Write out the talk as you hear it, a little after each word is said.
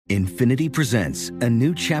Infinity presents a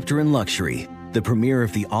new chapter in luxury, the premiere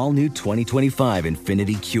of the all-new 2025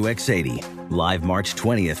 Infinity QX80, live March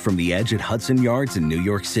 20th from the Edge at Hudson Yards in New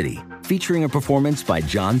York City, featuring a performance by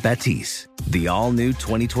John Batiste. The all-new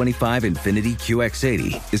 2025 Infinity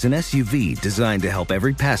QX80 is an SUV designed to help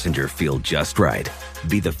every passenger feel just right.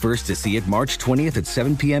 Be the first to see it March 20th at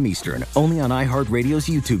 7 p.m. Eastern, only on iHeartRadio's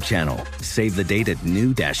YouTube channel. Save the date at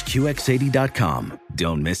new-QX80.com.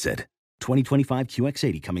 Don't miss it. 2025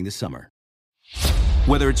 QX80 coming this summer.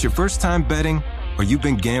 Whether it's your first time betting or you've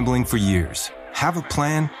been gambling for years, have a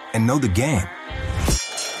plan and know the game.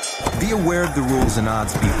 Be aware of the rules and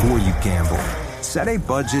odds before you gamble. Set a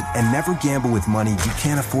budget and never gamble with money you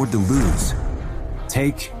can't afford to lose.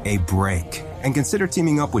 Take a break and consider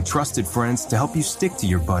teaming up with trusted friends to help you stick to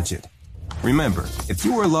your budget. Remember, if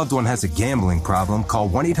you or a loved one has a gambling problem, call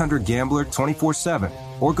 1-800-GAMBLER 24/7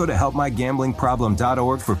 or go to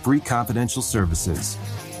helpmygamblingproblem.org for free confidential services.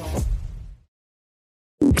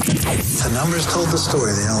 The numbers told the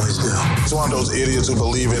story, they always do. It's one of those idiots who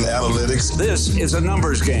believe in analytics. This is a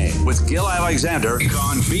numbers game with Gil Alexander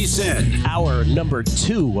on VSiN. Our number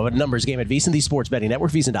 2 of a numbers game at VSiN, the Sports Betting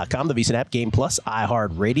Network, VSiN.com, the VSiN app, Game Plus,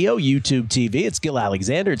 iHeartRadio, YouTube TV. It's Gil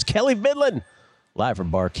Alexander. It's Kelly Midland, live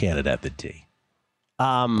from Bar Canada at the D.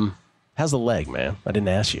 How's the leg, man? I didn't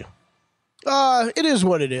ask you. It is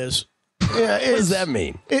what it is. Yeah, what does that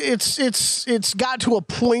mean? It's got to a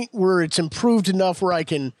point where it's improved enough where I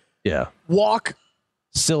can walk.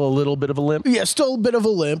 Still a little bit of a limp? Yeah, still a bit of a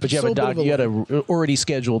limp. But you had a already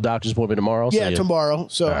scheduled doctor's appointment tomorrow? Yeah, tomorrow.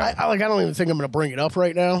 So right. I don't even think I'm going to bring it up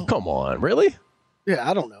right now. Come on, really? Yeah,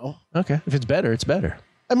 I don't know. Okay, if it's better, it's better.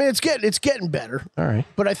 I mean, it's getting better. All right.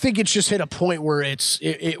 But I think it's just hit a point where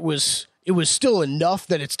it was still enough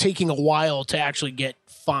that it's taking a while to actually get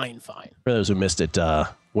fine. For those who missed it,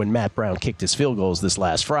 when Matt Brown kicked his field goals this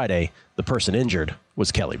last Friday, the person injured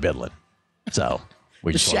was Kelly Bidlin. So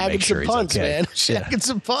we just want to make sure he's punts, okay. Man. Shagging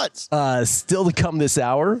some punts. Still to come this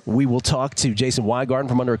hour, we will talk to Jason Weingarten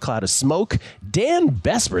from Under a Cloud of Smoke. Dan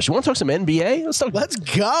Besbris. You want to talk some NBA? Let's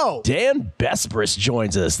go. Dan Besbris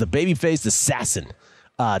joins us, the baby-faced assassin.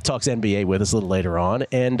 Talks NBA with us a little later on,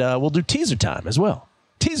 and we'll do teaser time as well.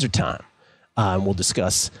 Teaser time. We'll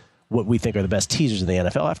discuss what we think are the best teasers in the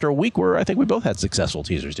NFL after a week where I think we both had successful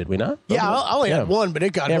teasers, did we not? Yeah, I only had one, but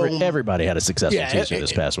it got home. Everybody had a successful teaser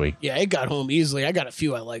this past week. Yeah, it got home easily. I got a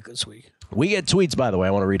few I like this week. We get tweets, by the way.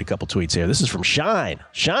 I want to read a couple tweets here. This is from Shine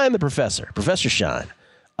the professor, Professor Shine.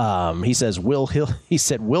 He says, Will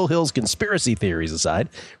Hill's conspiracy theories aside,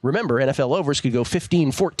 remember, NFL overs could go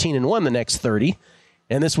 15, 14-1 the next 30,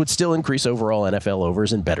 and this would still increase overall NFL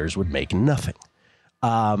overs, and bettors would make nothing.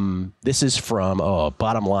 This is from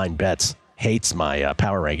Bottom Line Bets. Hates my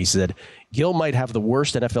power rank. He said, Gil might have the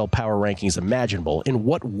worst NFL power rankings imaginable. In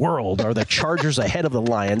what world are the Chargers ahead of the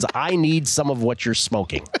Lions? I need some of what you're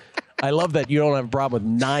smoking. I love that you don't have a problem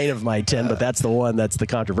with 9 of my 10, but that's the one that's the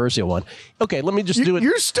controversial one. Okay, let me just do it.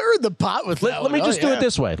 You're stirring the pot with that. Let me just do it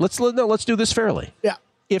this way. Let's do this fairly. Yeah.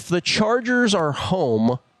 If the Chargers are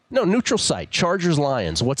home, neutral site, Chargers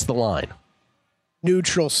Lions, what's the line?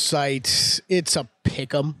 Neutral site, it's a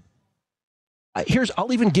pick'em.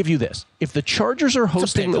 I'll even give you this. If the Chargers are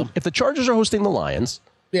hosting the Lions,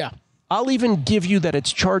 yeah, I'll even give you that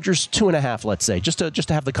it's Chargers 2.5, let's say, just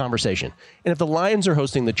to have the conversation. And if the Lions are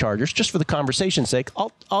hosting the Chargers, just for the conversation's sake,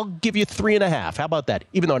 I'll give you 3.5. How about that?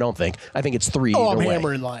 Even though I think it's 3 Oh, either way.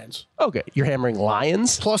 hammering Lions. Okay, you're hammering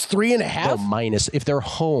Lions? Plus 3.5? No, minus. If they're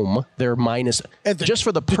home, they're minus. Just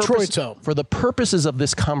for the Detroit's home. For the purposes of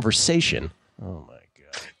this conversation. Oh, my God.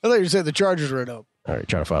 I thought you said the Chargers were at home. All right,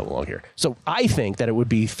 trying to follow along here. So I think that it would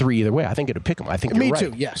be 3 either way. I think it would pick them. I think you're right.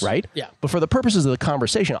 Me too, yes. Right? Yeah. But for the purposes of the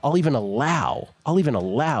conversation, I'll even allow,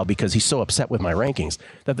 because he's so upset with my rankings,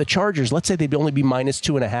 that the Chargers, let's say they'd only be minus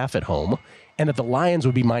 2.5 at home, and that the Lions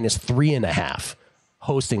would be minus 3.5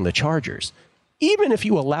 hosting the Chargers. Even if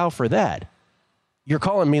you allow for that, you're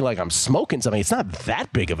calling me like I'm smoking something. It's not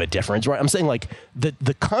that big of a difference, right? I'm saying like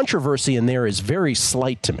the controversy in there is very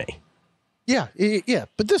slight to me. Yeah,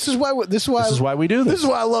 but this is why we do this. This is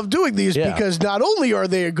why I love doing these, because not only are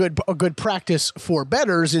they a good practice for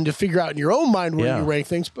bettors and to figure out in your own mind where you rank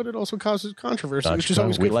things, but it also causes controversy, which is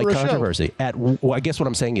always good for a show. We like controversy. I guess what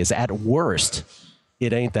I'm saying is, at worst,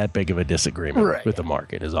 it ain't that big of a disagreement with the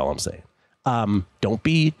market. Is all I'm saying. Don't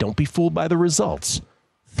be fooled by the results.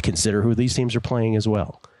 Consider who these teams are playing as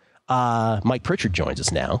well. Mike Pritchard joins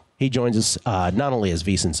us now. He joins us not only as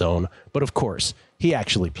VSiN's own, but of course, he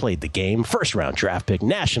actually played the game. First round draft pick,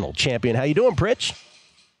 national champion. How you doing, Pritch?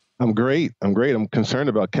 I'm great. I'm concerned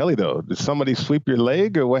about Kelly, though. Did somebody sweep your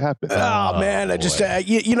leg or what happened? Oh man, I just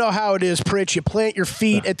you know how it is, Pritch. You plant your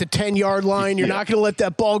feet at the 10-yard line. You're not going to let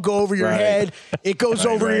that ball go over your head. It goes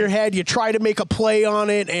over your head. You try to make a play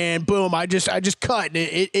on it, and boom! I just cut.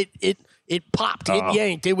 It popped. It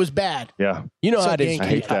yanked. It was bad. Yeah. You know how it is. I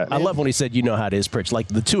hate that. I love when he said, "You know how it is, Pritch." Like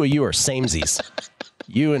the two of you are samesies.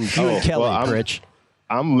 you and Kelly, Pritch.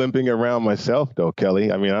 I'm limping around myself, though,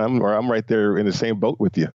 Kelly. I mean, I'm right there in the same boat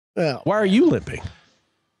with you. Yeah. Why are you limping?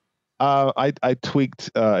 I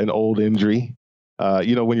tweaked an old injury.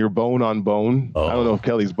 When you're bone on bone. I don't know if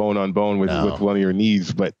Kelly's bone on bone with one of your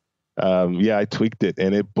knees, but I tweaked it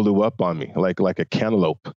and it blew up on me like a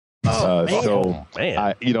cantaloupe.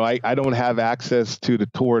 Man. I don't have access to the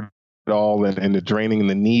Toradol and the draining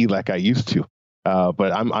the knee like I used to.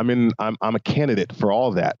 But I'm a candidate for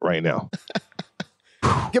all that right now.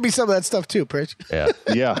 Give me some of that stuff too, Pritch.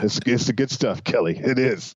 Yeah, it's the good stuff, Kelly. It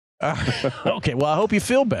is. Okay, well, I hope you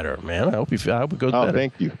feel better, man. I hope it goes better.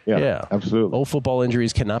 Thank you. Yeah, absolutely. Old football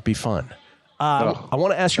injuries cannot be fun. I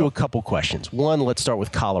want to ask you a couple questions. One, let's start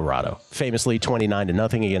with Colorado. Famously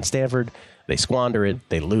 29-0 against Stanford. They squander it.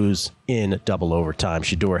 They lose in double overtime.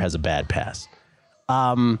 Shedeur has a bad pass.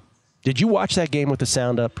 Did you watch that game with the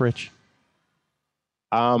sound up, Pritch?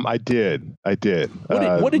 I did. What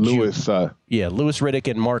did Lewis, you? Lewis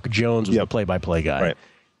Riddick and Mark Jones was the play-by-play guy. Right.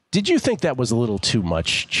 Did you think that was a little too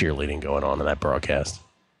much cheerleading going on in that broadcast?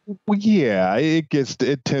 Well, yeah,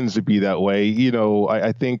 it tends to be that way.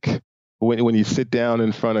 I think when you sit down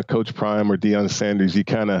in front of Coach Prime or Deion Sanders, you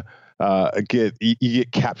kind of get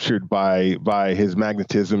captured by his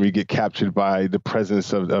magnetism. You get captured by the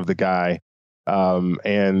presence of the guy.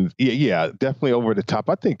 And definitely over the top.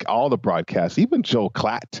 I think all the broadcasts, even Joel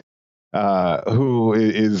Klatt, who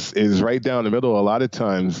is right down the middle a lot of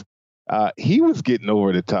times, he was getting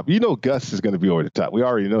over the top. Gus is going to be over the top. We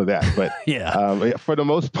already know that. But for the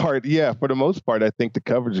most part, I think the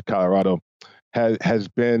coverage of Colorado has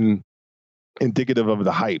been indicative of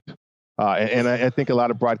the hype. And I think a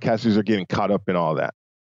lot of broadcasters are getting caught up in all that.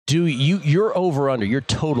 Your over-under,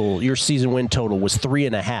 your season win total was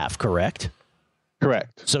 3.5, correct?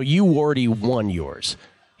 Correct. So you already won yours.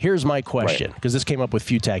 Here's my question, because this came up with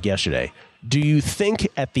Futak yesterday. Do you think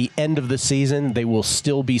at the end of the season they will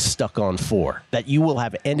still be stuck on 4? That you will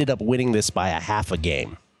have ended up winning this by a half a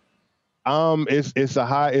game? There's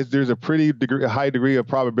a pretty high degree of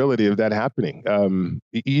probability of that happening.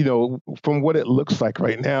 From what it looks like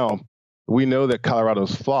right now, we know that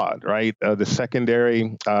Colorado's flawed, right? The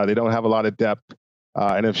secondary, they don't have a lot of depth.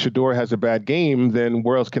 And if Shedeur has a bad game, then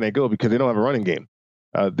where else can they go? Because they don't have a running game.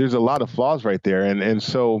 There's a lot of flaws right there. And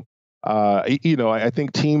so, I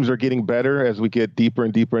think teams are getting better as we get deeper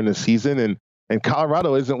and deeper in the season. And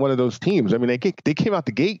Colorado isn't one of those teams. I mean, they came out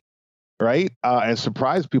the gate, right? And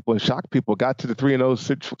surprised people and shocked people, got to the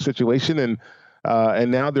 3-0 situation.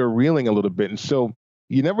 And now they're reeling a little bit. And so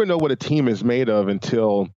you never know what a team is made of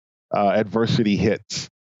until adversity hits.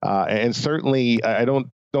 And certainly, I don't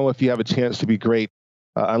know if you have a chance to be great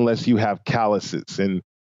unless you have calluses. And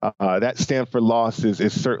that Stanford loss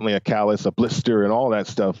is certainly a callus, a blister, and all that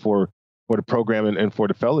stuff for the program and for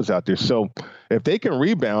the fellas out there. So if they can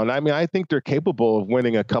rebound, I mean, I think they're capable of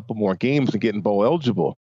winning a couple more games and getting bowl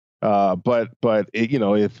eligible. But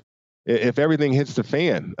if everything hits the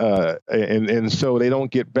fan and so they don't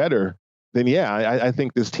get better, then I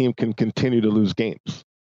think this team can continue to lose games.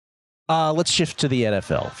 Let's shift to the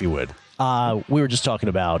NFL, if you would. We were just talking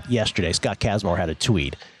about yesterday. Scott Kazmar had a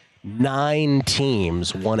tweet. 9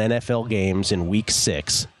 teams won NFL games in week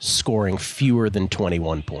 6, scoring fewer than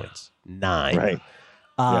 21 points. 9.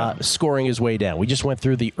 Right. Scoring is way down. We just went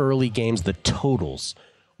through the early games, the totals,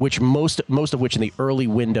 which most of which in the early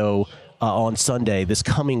window on Sunday this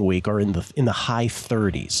coming week are in the high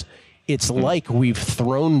 30s. It's like we've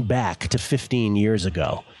thrown back to 15 years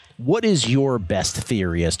ago. What is your best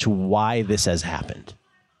theory as to why this has happened?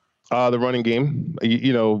 The running game.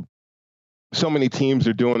 So many teams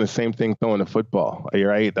are doing the same thing throwing the football,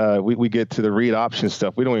 right? We get to the read option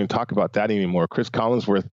stuff. We don't even talk about that anymore. Chris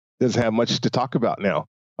Collinsworth doesn't have much to talk about now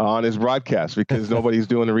on his broadcast because nobody's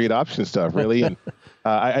doing the read option stuff, really. And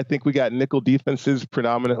I think we got nickel defenses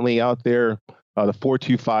predominantly out there, the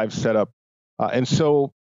 4-2-5 setup. And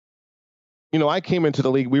so, I came into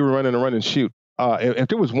the league, we were running a run and shoot. If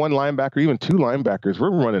there was one linebacker, even 2 linebackers,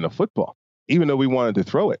 we're running a football, even though we wanted to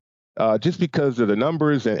throw it. Just because of the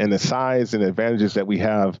numbers and the size and advantages that we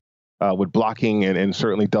have with blocking and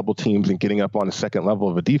certainly double teams and getting up on the second level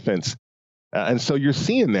of a defense. And so you're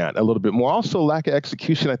seeing that a little bit more. Also, lack of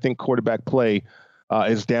execution. I think quarterback play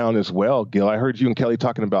is down as well, Gil. I heard you and Kelly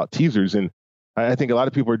talking about teasers, and I think a lot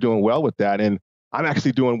of people are doing well with that. And I'm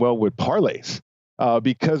actually doing well with parlays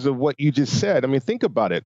because of what you just said. I mean, think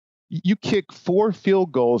about it. You kick 4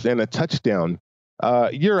 field goals and a touchdown,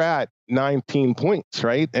 you're at 19 points,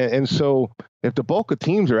 right? And so if the bulk of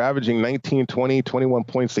teams are averaging 19, 20, 21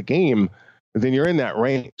 points a game, then you're in that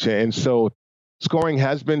range. And so scoring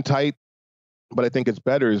has been tight, but I think it's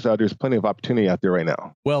better. There's plenty of opportunity out there right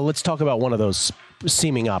now. Well, let's talk about one of those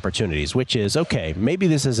seeming opportunities, which is, okay, maybe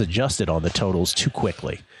this has adjusted on the totals too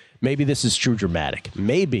quickly. Maybe this is too dramatic.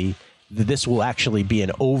 Maybe this will actually be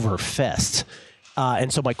an overfest.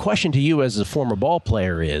 And so my question to you as a former ball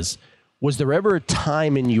player is, was there ever a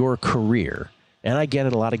time in your career, and I get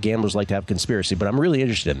it, a lot of gamblers like to have conspiracy, but I'm really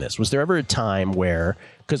interested in this. Was there ever a time where,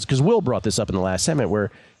 because Will brought this up in the last segment,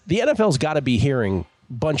 where the NFL's got to be hearing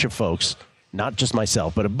a bunch of folks, not just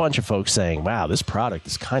myself, but a bunch of folks saying, wow, this product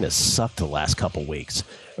has kind of sucked the last couple weeks.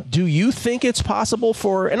 Do you think it's possible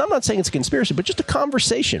for, and I'm not saying it's a conspiracy, but just a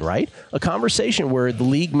conversation, right? A conversation where the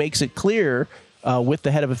league makes it clear with the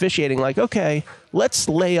head of officiating, like, okay, let's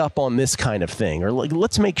lay up on this kind of thing, or like,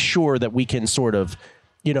 let's make sure that we can sort of,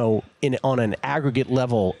 on an aggregate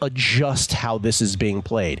level, adjust how this is being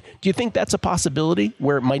played. Do you think that's a possibility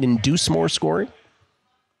where it might induce more scoring?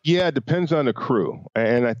 Yeah, it depends on the crew.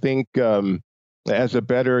 And I think as a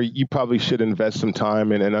bettor, you probably should invest some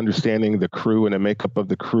time in understanding the crew and the makeup of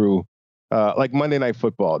the crew. Like Monday Night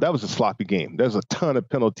Football, that was a sloppy game. There's a ton of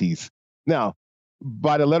penalties. Now,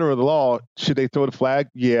 by the letter of the law, should they throw the flag?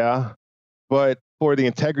 Yeah. But for the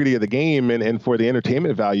integrity of the game and for the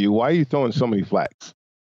entertainment value, why are you throwing so many flags?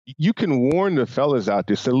 You can warn the fellas out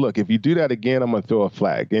there, say, look, if you do that again, I'm going to throw a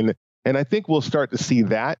flag. And I think we'll start to see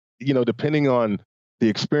that, depending on the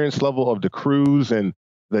experience level of the crews and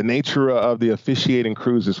the nature of the officiating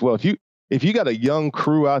crews as well. If you got a young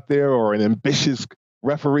crew out there or an ambitious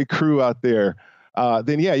referee crew out there,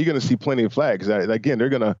 then yeah, you're going to see plenty of flags. Again, they're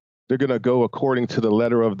going to go according to the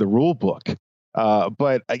letter of the rule book.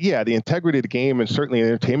 But yeah, the integrity of the game and certainly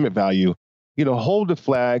entertainment value, hold the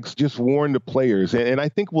flags, just warn the players. And I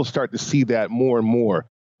think we'll start to see that more and more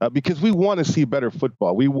because we want to see better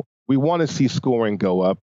football. We want to see scoring go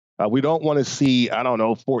up. We don't want to see,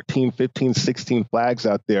 14, 15, 16 flags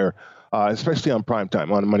out there, especially on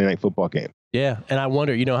primetime on a Monday Night Football game. Yeah, and I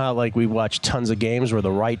wonder, how like we watch tons of games where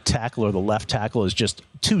the right tackle or the left tackle is just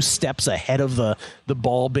 2 steps ahead of the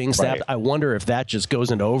ball being snapped. Right. I wonder if that just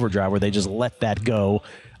goes into overdrive where they just let that go,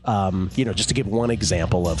 just to give one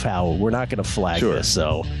example of how we're not going to flag this.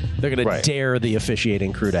 So they're going to dare the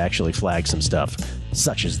officiating crew to actually flag some stuff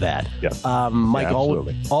such as that. Yeah. Mike,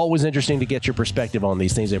 always interesting to get your perspective on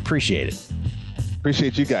these things. I appreciate it.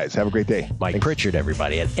 Appreciate you guys. Have a great day. Mike Thanks. Pritchard,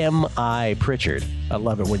 everybody, at M.I. Pritchard. I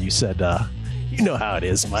love it when you said, you know how it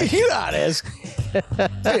is, Mike. You know how it is.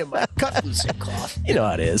 Hey, Mike, cut the sick cloth. You know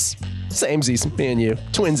how it is. Samesies, me and you.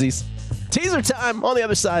 Twinsies. Teaser time on the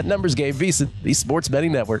other side. Numbers Game, VSiN, the Sports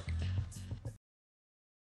Betting Network.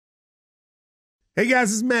 Hey guys,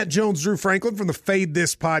 this is Matt Jones, Drew Franklin from the Fade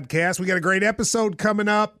This podcast. We got a great episode coming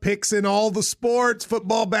up. Picks in all the sports,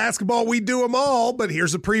 football, basketball, we do them all. But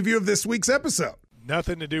here's a preview of this week's episode.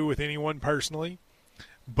 Nothing to do with anyone personally,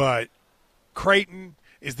 but Creighton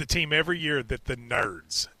is the team every year that the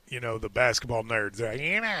nerds, the basketball nerds, they're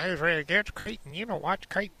like, who's really good? Creighton, watch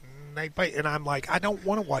Creighton. They play, and I'm like, I don't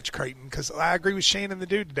want to watch Creighton because I agree with Shannon the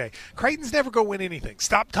dude today. Creighton's never going to win anything.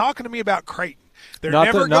 Stop talking to me about Creighton. They're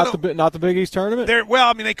not the Big East tournament.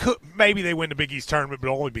 They could maybe they win the Big East tournament, but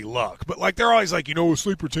it'll only be luck. But like they're always like, a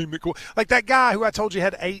sleeper team. Like that guy who I told you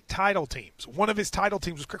had 8 title teams. One of his title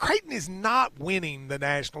teams was Creighton is not winning the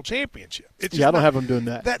national championship. I don't have them doing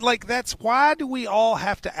that. That's why do we all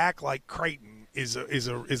have to act like Creighton is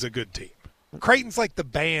a good team? Creighton's like the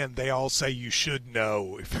band they all say you should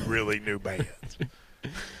know if you really knew bands.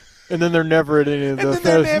 And then they're never at any of those.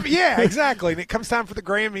 Yeah, exactly. And it comes time for the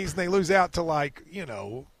Grammys, and they lose out to,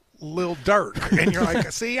 Lil Durk. And you're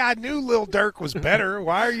like, see, I knew Lil Durk was better.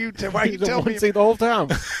 Why are you telling me? The whole time.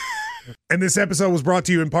 And this episode was brought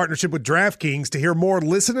to you in partnership with DraftKings. To hear more,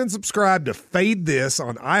 listen and subscribe to Fade This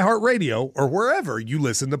on iHeartRadio or wherever you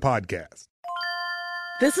listen to podcasts.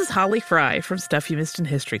 This is Holly Fry from Stuff You Missed in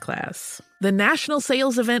History Class. The national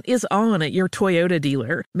sales event is on at your Toyota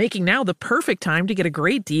dealer, making now the perfect time to get a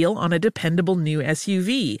great deal on a dependable new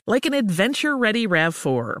SUV, like an adventure-ready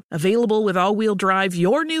RAV4. Available with all-wheel drive,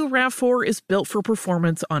 your new RAV4 is built for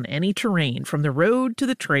performance on any terrain, from the road to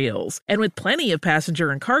the trails. And with plenty of passenger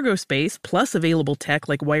and cargo space, plus available tech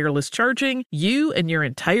like wireless charging, you and your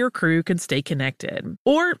entire crew can stay connected.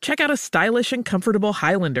 Or check out a stylish and comfortable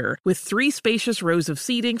Highlander with 3 spacious rows of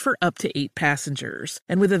seating for up to 8 passengers.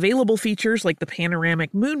 And with available features features like the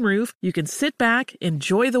panoramic moonroof, you can sit back,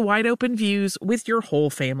 enjoy the wide-open views with your whole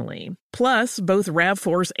family. Plus, both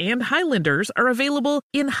RAV4s and Highlanders are available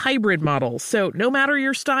in hybrid models, so no matter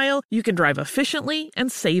your style, you can drive efficiently and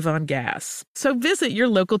save on gas. So visit your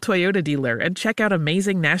local Toyota dealer and check out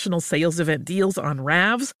amazing national sales event deals on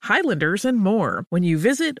RAVs, Highlanders, and more when you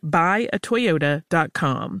visit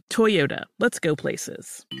buyatoyota.com. Toyota, let's go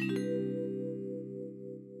places.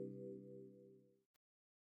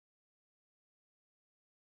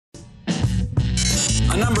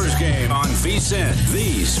 A numbers game on VSiN,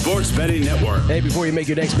 the sports betting network. Hey, before you make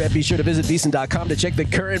your next bet, be sure to visit VSiN.com to check the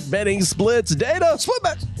current betting splits data. Split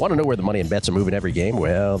bets. Want to know where the money and bets are moving every game?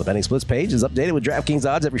 Well, the betting splits page is updated with DraftKings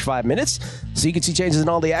odds every 5 minutes, so you can see changes in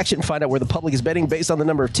all the action and find out where the public is betting based on the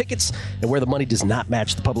number of tickets and where the money does not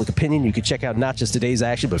match the public opinion. You can check out not just today's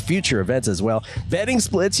action, but future events as well. Betting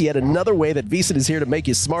splits, yet another way that VSiN is here to make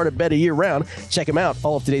you smarter, better year-round. Check them out.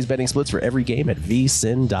 All of today's betting splits for every game at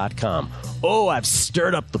VSiN.com. Oh, I've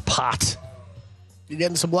stirred up the pot. You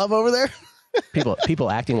getting some love over there? people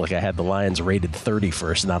acting like I had the Lions rated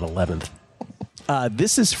 31st, not 11th.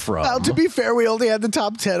 This is from... Well, to be fair, we only had the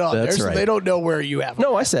top 10 on there, so right. they don't know where you have them.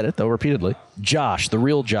 No, I said it, though, repeatedly. Josh, the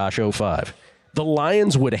real Josh 05. The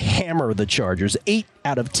Lions would hammer the Chargers 8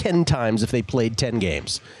 out of 10 times if they played 10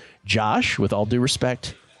 games. Josh, with all due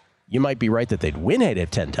respect, you might be right that they'd win 8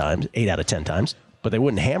 out of 10 times, but they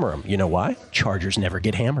wouldn't hammer them. You know why? Chargers never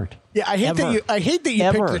get hammered. Yeah, I hate that you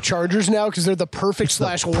picked the Chargers now because they're the perfect /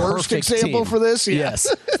 worst example for this. Yeah.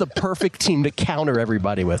 Yes, it's the perfect team to counter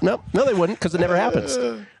everybody with. No, they wouldn't because it never happens.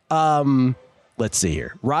 Let's see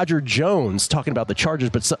here. Roger Jones talking about the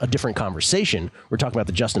Chargers, but a different conversation. We're talking about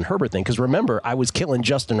the Justin Herbert thing because remember, I was killing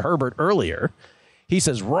Justin Herbert earlier. He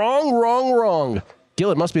says, wrong. Gil,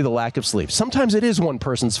 it must be the lack of sleep. Sometimes it is one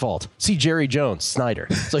person's fault. See Jerry Jones, Snyder.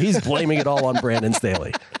 So he's blaming it all on Brandon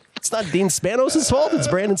Staley. It's not Dean Spanos' fault. It's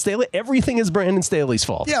Brandon Staley. Everything is Brandon Staley's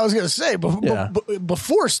fault. Yeah, I was going to say,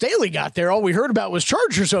 before Staley got there, all we heard about was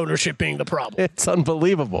Chargers ownership being the problem. It's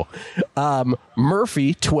unbelievable.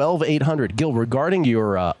 Murphy, 12,800. Gil, regarding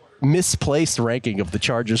your misplaced ranking of the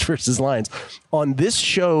Chargers versus Lions, on this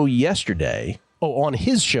show yesterday... on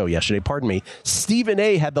his show yesterday, Stephen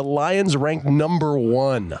A. had the Lions ranked number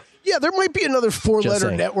 1. Yeah, there might be another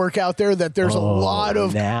 4-letter network out there that there's a lot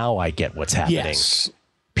of... Now I get what's happening. Yes.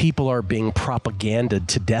 People are being propagandaed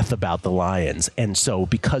to death about the Lions. And so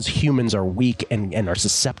because humans are weak and are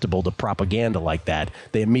susceptible to propaganda like that,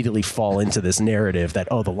 they immediately fall into this narrative that,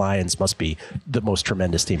 the Lions must be the most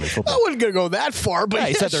tremendous team in football. I wasn't going to go that far, but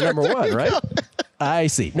he said they're number 1, right? I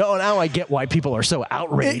see. No, now I get why people are so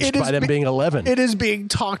outraged by them being 11. It is being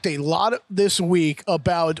talked a lot this week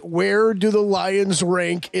about where do the Lions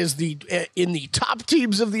rank in the top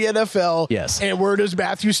teams of the NFL. Yes. And where does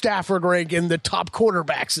Matthew Stafford rank in the top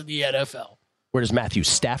quarterbacks in the NFL? Where does Matthew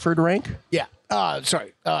Stafford rank? Yeah.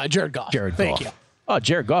 Jared Goff. Thank you. Oh,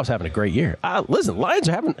 Jared Goff's having a great year. Listen, Lions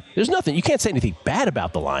are having... There's nothing... You can't say anything bad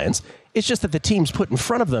about the Lions. It's just that the teams put in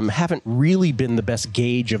front of them haven't really been the best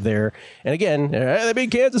gauge of their... And again, they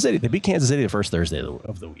beat Kansas City. They beat Kansas City the first Thursday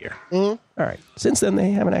of the year. Mm-hmm. All right. Since then,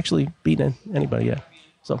 they haven't actually beaten anybody yet.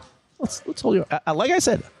 So let's hold you... like I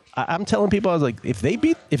said, I'm telling people, I was like, if they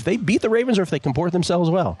beat the Ravens or if they comport themselves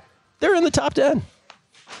well, they're in the top 10.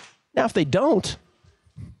 Now, if they don't...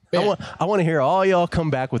 I want to hear all y'all come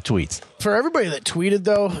back with tweets. For everybody that tweeted,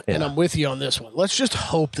 though, and I'm with you on this one, let's just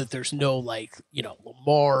hope that there's no,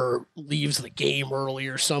 Lamar leaves the game early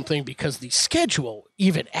or something, because the schedule,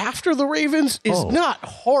 even after the Ravens, is not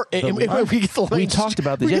hard. We get the Lions, we talked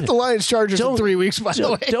about this. We get the Lions Chargers in 3 weeks, by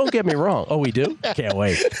the way. Don't get me wrong. Oh, we do? Can't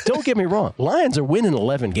wait. Don't get me wrong. Lions are winning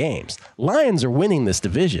 11 games. Lions are winning this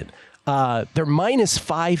division. They're minus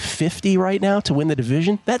 550 right now to win the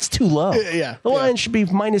division. That's too low. The Lions should be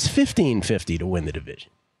minus 1550 to win the division.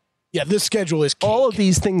 Yeah, this schedule is cake. All of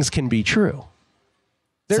these things can be true.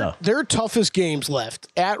 Their toughest games left: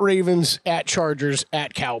 at Ravens, at Chargers,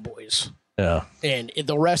 at Cowboys. Yeah. And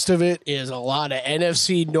the rest of it is a lot of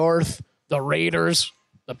NFC North, the Raiders,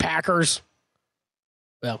 the Packers.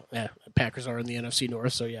 Well, the Packers are in the NFC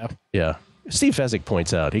North, so yeah. Yeah. Steve Fezzik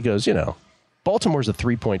points out, he goes, Baltimore's a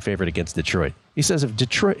 3-point favorite against Detroit. He says if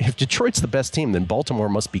Detroit's the best team, then Baltimore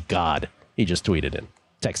must be God. He just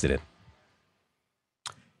texted in.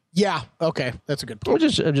 Yeah, okay, that's a good point.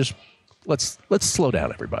 Let's slow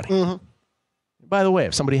down, everybody. Mm-hmm. By the way,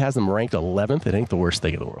 if somebody has them ranked 11th, it ain't the worst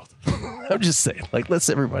thing in the world. I'm just saying, let's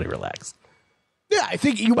everybody relax. Yeah, I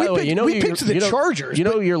think we picked the Chargers.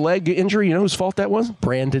 Your leg injury. You know whose fault that was?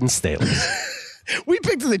 Brandon Staley. We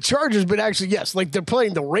picked the Chargers, but actually, yes, they're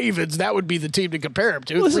playing the Ravens. That would be the team to compare them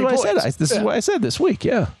to. Well, this is what I said. This is what I said this week.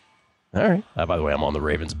 Yeah. All right. By the way, I'm on the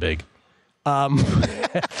Ravens big.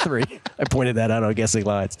 3. I pointed that out on Guessing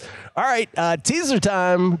Lines. All right, teaser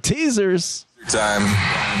time. Teasers. Time.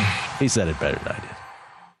 He said it better than I did.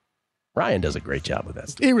 Ryan does a great job with that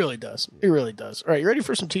stuff. He really does. He really does. All right, you ready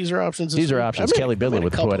for some teaser options? Teaser options. Kelly Bidlin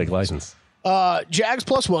with the poetic license. Jags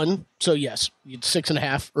 +1. So yes,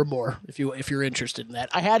 6.5 or more if you're interested in that.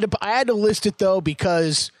 I had to list it though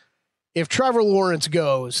because if Trevor Lawrence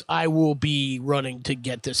goes, I will be running to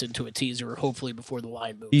get this into a teaser, hopefully before the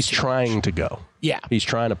line moves. He's trying to go. Yeah. He's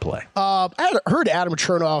trying to play. I heard Adam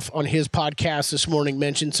Chernoff on his podcast this morning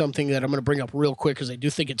mention something that I'm going to bring up real quick because I do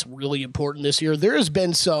think it's really important this year. There has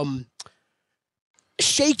been some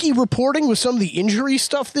shaky reporting with some of the injury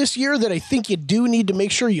stuff this year that I think you do need to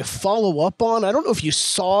make sure you follow up on. I don't know if you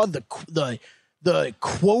saw the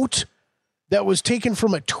quote that was taken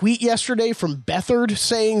from a tweet yesterday from Beathard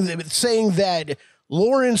saying that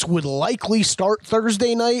Lawrence would likely start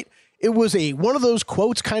Thursday night. It was one of those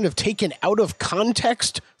quotes kind of taken out of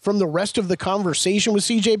context from the rest of the conversation with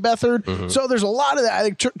CJ Beathard. Mm-hmm. So there's a lot of that. I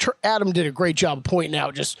think Adam did a great job of pointing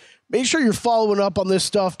out. Just make sure you're following up on this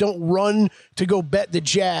stuff. Don't run to go bet the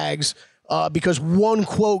Jags because one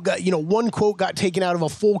quote got taken out of a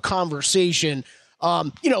full conversation.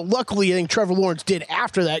 Luckily, I think Trevor Lawrence did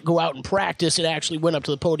after that go out and practice and actually went up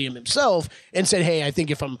to the podium himself and said, hey, I think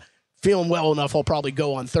if I'm feeling well enough, I'll probably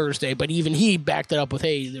go on Thursday. But even he backed it up with,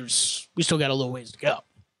 hey, we still got a little ways to go.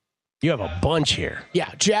 You have a bunch here.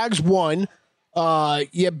 Yeah, Jags 1.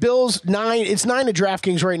 Bills 9. It's 9 at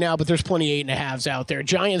DraftKings right now, but there's plenty 8.5s out there.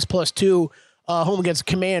 Giants +2, home against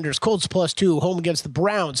the Commanders. Colts +2, home against the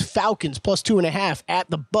Browns. Falcons +2.5 at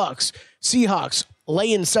the Bucks. Seahawks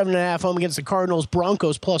laying 7.5, home against the Cardinals.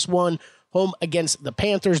 Broncos +1, home against the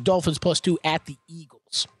Panthers. Dolphins +2 at the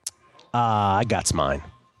Eagles. I got mine.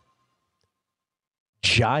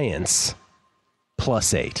 Giants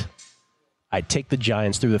 +8. I'd take the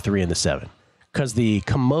Giants through the 3 and the 7 because the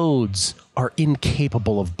Commodes are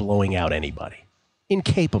incapable of blowing out anybody.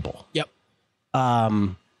 Incapable. Yep.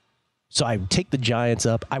 So I would take the Giants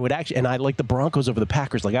up. I would actually, and I like the Broncos over the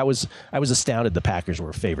Packers. Like I was astounded the Packers were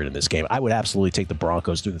a favorite in this game. I would absolutely take the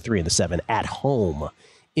Broncos through the 3 and the 7 at home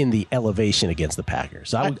in the elevation against the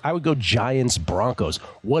Packers. So I would go Giants Broncos.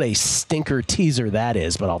 What a stinker teaser that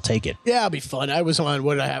is, but I'll take it. Yeah, it'll be fun. I was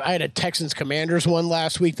on I had a Texans Commanders one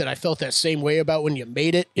last week that I felt that same way about when you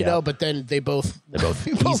made it, you know, but then they both go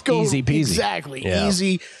easy peasy. Exactly. Yeah.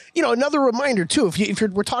 Easy. Another reminder too,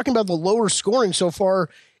 we're talking about the lower scoring so far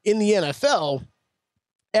in the NFL,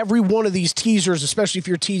 every one of these teasers, especially if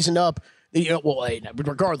you're teasing up,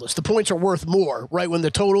 regardless, the points are worth more, right? When the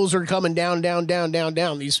totals are coming down,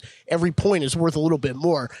 every point is worth a little bit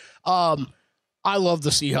more. I love the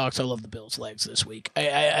Seahawks. I love the Bills' legs this week.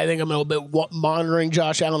 I think I'm a little bit monitoring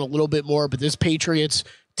Josh Allen a little bit more, but this Patriots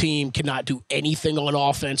team cannot do anything on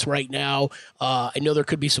offense right now. I know there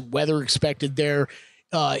could be some weather expected there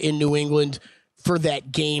in New England. For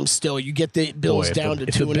that game, still, you get the Bills down to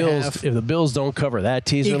 2.5. If the Bills don't cover that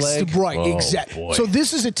teaser leg, right? Exactly. So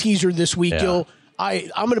this is a teaser this week, Gil. I'm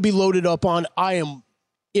going to be loaded up on.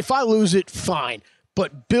 If I lose it, fine.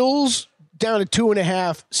 But Bills down to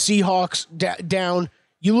 2.5, Seahawks down.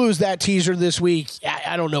 You lose that teaser this week.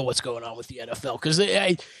 I don't know what's going on with the NFL because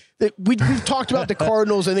we've talked about the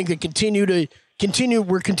Cardinals. I think they continue.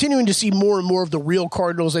 We're continuing to see more and more of the real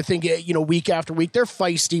Cardinals. I think, week after week, they're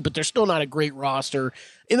feisty, but they're still not a great roster.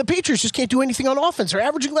 And the Patriots just can't do anything on offense. They're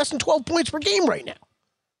averaging less than 12 points per game right now.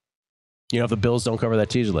 If the Bills don't cover that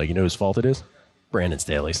teaser leg, you know whose fault it is? Brandon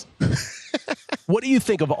Staley's. What do you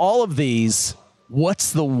think of all of these?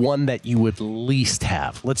 What's the one that you would least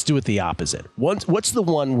have? Let's do it the opposite. What's the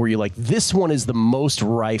one where you're like, this one is the most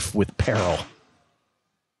rife with peril?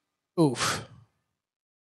 Oof.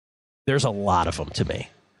 There's a lot of them to me.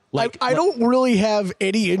 I don't really have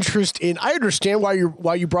any interest in. I understand why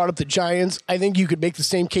you brought up the Giants. I think you could make the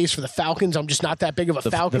same case for the Falcons. I'm just not that big of a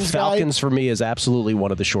Falcons guy. The Falcons for me is absolutely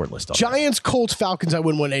one of the short list. Giants, Colts, Falcons. I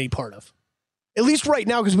wouldn't want any part of, at least right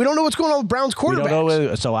now, because we don't know what's going on with Browns quarterbacks. We don't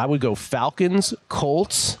know, so I would go Falcons,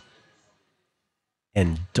 Colts,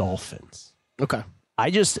 and Dolphins. Okay.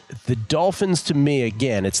 The Dolphins to me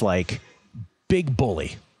again, it's like big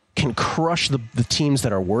bully. Can crush the teams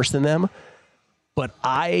that are worse than them, but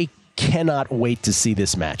I cannot wait to see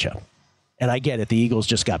this matchup. And I get it, the Eagles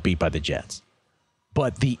just got beat by the Jets.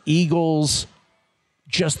 But the Eagles,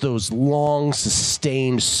 just those long,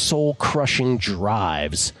 sustained, soul-crushing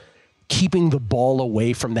drives, keeping the ball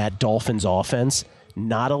away from that Dolphins offense,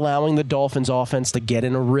 not allowing the Dolphins offense to get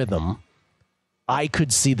in a rhythm, I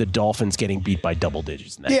could see the Dolphins getting beat by double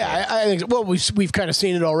digits in that game. I think. Well, we've kind of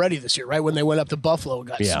seen it already this year, right? When they went up to Buffalo and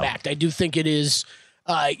got smacked. I do think it is.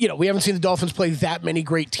 We haven't seen the Dolphins play that many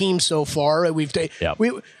great teams so far. I will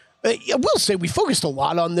say we focused a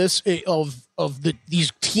lot on this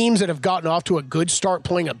these teams that have gotten off to a good start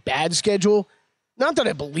playing a bad schedule. Not that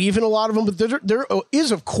I believe in a lot of them, but there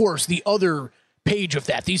is, of course, the other page of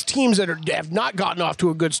that. These teams that have not gotten off to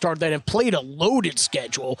a good start, that have played a loaded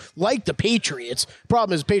schedule, like the Patriots.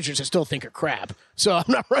 Problem is, the Patriots I still think are crap. So I'm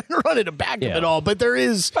not running it back of it all. But there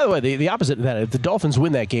is. By the way, the opposite of that, if the Dolphins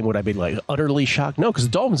win that game, would I be like utterly shocked? No, because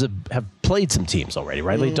the Dolphins have played some teams already,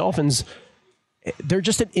 right? The Dolphins, they're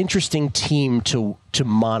just an interesting team to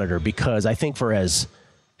monitor, because I think for as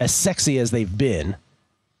sexy as they've been,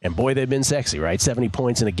 and boy, they've been sexy, right? 70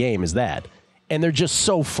 points in a game is that. And they're just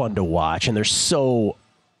so fun to watch, and they're so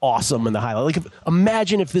awesome in the highlight. Like,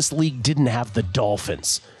 imagine if this league didn't have the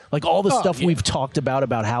Dolphins. Like, all the stuff we've talked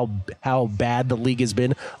about how bad the league has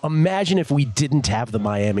been. Imagine if we didn't have the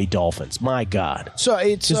Miami Dolphins. My God. So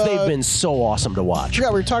it's because they've been so awesome to watch. Yeah,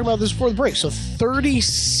 we were talking about this before the break. So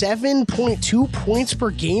 37.2 points per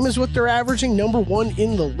game is what they're averaging. Number one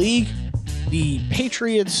in the league. The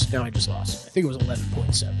Patriots, I just lost. I think it was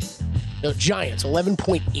 11.7. The Giants,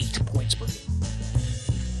 11.8 points per game.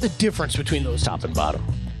 The difference between those top and bottom.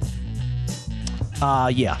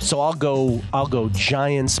 So I'll go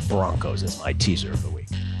Giants Broncos as my teaser of the week.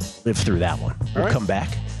 Live through that one. We'll come back.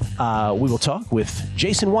 We will talk with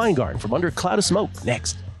Jason Weingarten from Under a Cloud of Smoke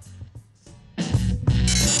next.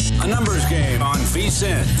 A numbers game on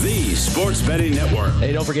VSiN, the sports betting network.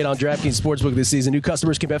 Hey, don't forget, on DraftKings Sportsbook this season, new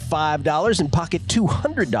customers can bet $5 and pocket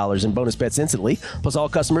 $200 in bonus bets instantly. Plus, all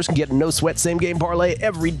customers can get a no-sweat same-game parlay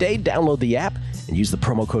every day. Download the app and use the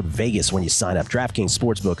promo code VEGAS when you sign up. DraftKings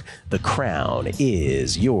Sportsbook, the crown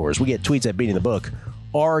is yours. We get tweets at Beating the Book.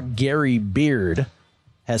 Our Gary Beard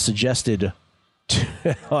has suggested...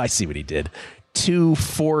 I see what he did. 2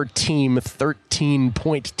 4-team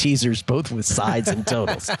 13-point teasers, both with sides and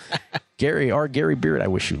totals. Gary Beard, I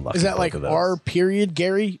wish you luck. Is that like R period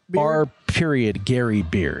Gary Beard? R period Gary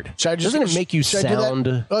Beard. Doesn't it make you sound?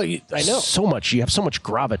 I know so much. You have so much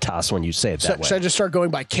gravitas when you say it that way. Should I just start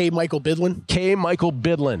going by K. Michael Bidlin? K. Michael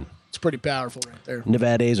Bidlin. It's pretty powerful right there.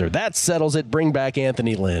 Nevada Azer. That settles it. Bring back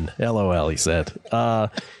Anthony Lynn. LOL, he said.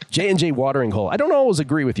 J&J Watering Hole. I don't always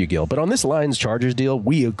agree with you, Gil, but on this Lions-Chargers deal,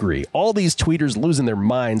 we agree. All these tweeters losing their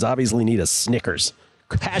minds obviously need a Snickers.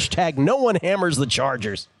 Hashtag no one hammers the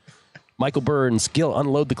Chargers. Michael Burns, Gil,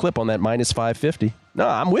 unload the clip on that minus 550. No,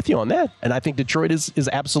 I'm with you on that. And I think Detroit is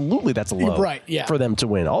absolutely, that's a low for them to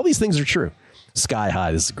win. All these things are true. Sky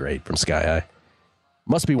High, this is great from Sky High.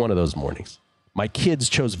 Must be one of those mornings. My kids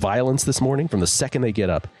chose violence this morning from the second they get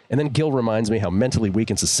up. And then Gil reminds me how mentally weak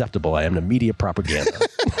and susceptible I am to media propaganda.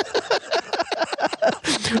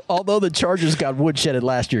 Although the Chargers got woodshedded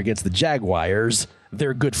last year against the Jaguars,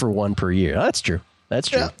 they're good for one per year. That's true. That's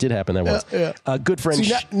true. Yeah. Did happen that once. Yeah. Good friend.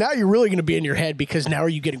 See, now you're really going to be in your head, because now are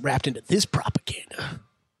you getting wrapped into this propaganda?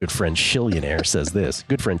 Good friend Chillionaire says this.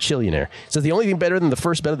 Good friend Chillionaire says the only thing better than the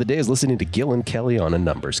first bet of the day is listening to Gil and Kelly on a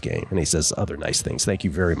numbers game. And he says other nice things. Thank you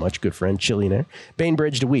very much, good friend Chillionaire.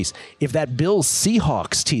 Bainbridge DeWeese. If that Bills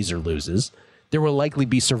Seahawks teaser loses, there will likely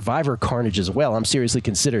be survivor carnage as well. I'm seriously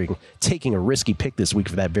considering taking a risky pick this week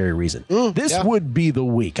for that very reason. This would be the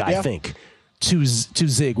week, I think, to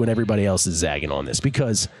zig when everybody else is zagging on this,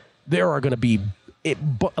 because there are going to be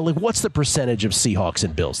what's the percentage of Seahawks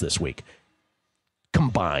and Bills this week?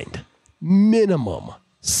 Combined, minimum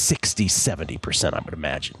 60-70%, I would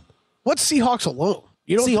imagine. What's Seahawks alone?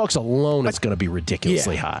 Seahawks alone is going to be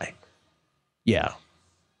ridiculously high. Yeah.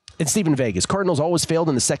 And Stephen Vegas, Cardinals always failed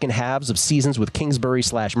in the second halves of seasons with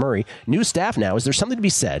Kingsbury/Murray. New staff now. Is there something to be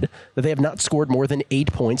said that they have not scored more than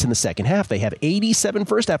 8 points in the second half? They have 87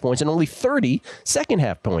 first half points and only 30 second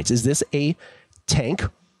half points. Is this a tank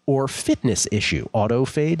or fitness issue? Auto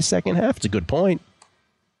fade second half? It's a good point.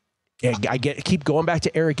 Keep going back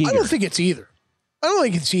to Eric Eager. I don't think it's either. I don't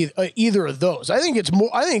think it's either of those. I think it's more.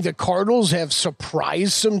 I think the Cardinals have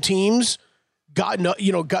surprised some teams, gotten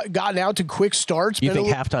out to quick starts. You think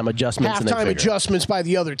halftime adjustments? Halftime adjustments by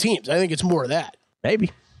the other teams. I think it's more of that. Maybe.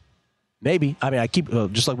 I mean, I keep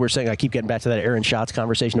just like we're saying. I keep getting back to that Aaron Schatz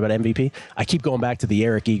conversation about MVP. I keep going back to the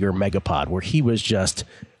Eric Eager megapod where he was just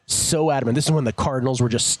so adamant. This is when the Cardinals were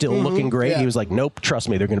just still looking great. Yeah. He was like, "Nope, trust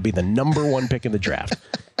me, they're going to be the number one pick in the draft."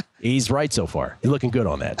 He's right so far. He's looking good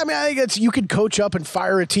on that. I mean, I think you could coach up and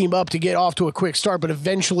fire a team up to get off to a quick start, but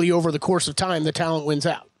eventually over the course of time, the talent wins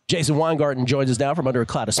out. Jason Weingarten joins us now from Under a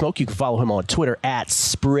Cloud of Smoke. You can follow him on Twitter at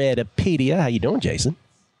Spreadopedia. How you doing, Jason?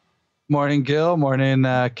 Morning, Gil. Morning,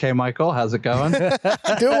 K. Michael. How's it going? Doing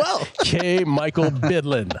well. K. Michael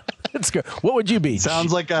Bidlin. What would you be?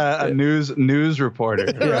 Sounds like a news reporter.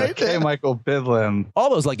 Right? K. Michael Bidlin. All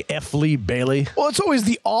those like F. Lee Bailey. Well, it's always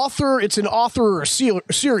the author. It's an author or a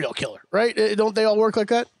serial killer, right? Don't they all work like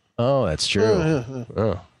that? Oh, that's true.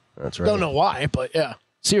 Oh, that's right. Don't know why, but yeah.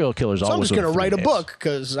 Serial killers always. I'm just going to write a book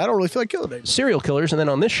because I don't really feel like killing anybody. Serial killers, and then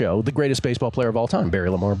on this show, the greatest baseball player of all time,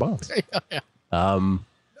 Barry Lamar Bonds.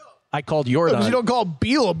 I called Jordan. Because you don't call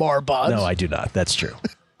B. Lamar Bonds. No, I do not. That's true.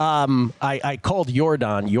 I called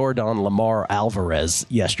Jordan Lamar Alvarez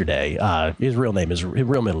yesterday. His real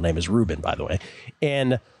middle name is Ruben, by the way.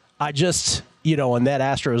 And I just, on that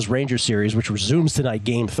Astros Rangers series, which resumes tonight,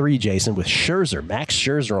 Game 3, Jason, with Scherzer, Max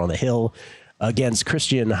Scherzer on the hill against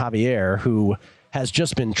Christian Javier, who has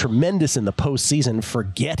just been tremendous in the postseason.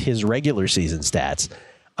 Forget his regular season stats.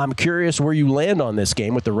 I'm curious where you land on this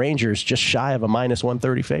game with the Rangers just shy of a minus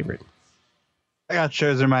 130 favorite. I got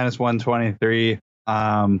Scherzer minus 123.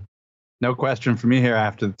 No question for me here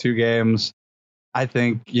after the two games. I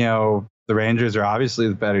think, the Rangers are obviously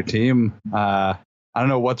the better team. I don't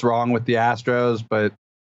know what's wrong with the Astros, but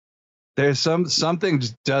there's something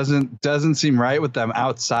just doesn't seem right with them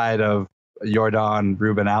outside of Jordan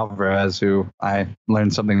Ruben Alvarez, who I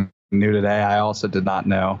learned something new today. I also did not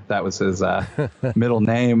know that was his middle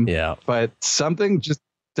name. Yeah. But something just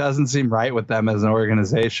doesn't seem right with them as an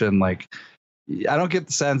organization. Like, I don't get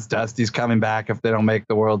the sense Dusty's coming back if they don't make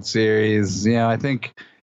the World Series. I think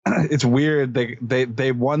it's weird.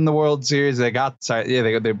 They won the World Series. They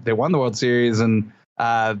won the World Series, and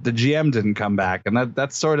the GM didn't come back, and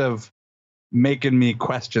that's sort of making me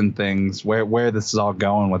question things where this is all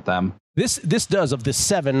going with them. This does, of the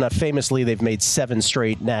seven, famously they've made seven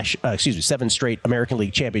straight American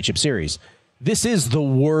League Championship Series. This is the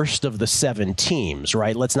worst of the seven teams,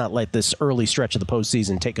 right? Let's not let this early stretch of the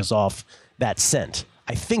postseason take us off that scent.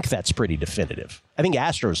 I think that's pretty definitive. I think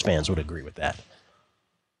Astros fans would agree with that.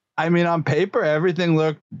 I mean, on paper, everything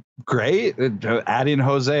looked great. Adding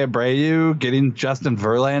Jose Abreu, getting Justin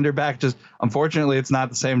Verlander back. Just unfortunately, it's not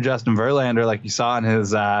the same Justin Verlander like you saw in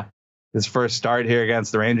his first start here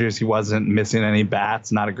against the Rangers. He wasn't missing any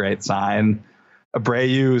bats. Not a great sign.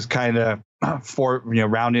 Abreu's kind of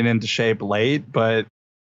rounding into shape late, but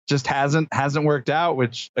just hasn't worked out,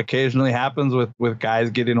 which occasionally happens with guys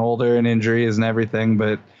getting older and injuries and everything.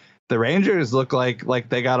 But the Rangers look like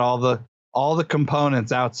they got all the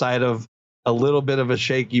components outside of a little bit of a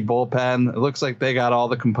shaky bullpen. It looks like they got all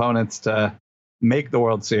the components to make the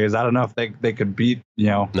World Series. I don't know if they could beat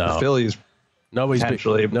the Phillies. Nobody's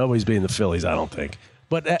beating the Phillies, I don't think.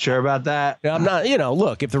 But sure about that? I'm not.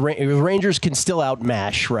 Look, if the Rangers can still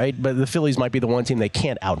outmash, right? But the Phillies might be the one team they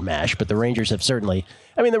can't outmash. But the Rangers have certainly.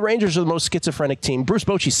 I mean, the Rangers are the most schizophrenic team. Bruce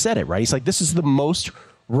Bochy said it, right? He's like, this is the most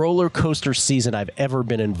roller coaster season I've ever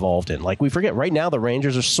been involved in. Like, we forget right now the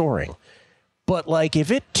Rangers are soaring, but like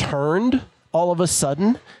if it turned all of a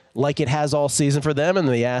sudden, like it has all season for them, and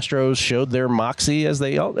the Astros showed their moxie as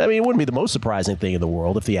they. I mean, it wouldn't be the most surprising thing in the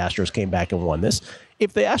world if the Astros came back and won this.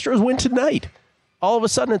 If the Astros win tonight, all of a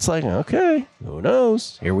sudden it's like, okay, who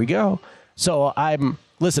knows? Here we go. So I'm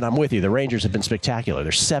with you. The Rangers have been spectacular.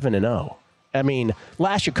 They're 7-0. I mean,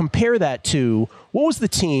 last year, compare that to what was the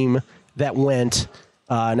team that went?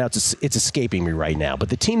 Now it's escaping me right now, but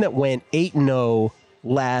the team that went 8-0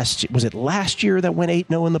 last year that went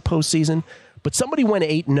 8-0 in the postseason? But somebody went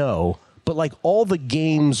 8-0, but like all the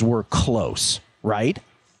games were close, right?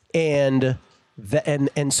 And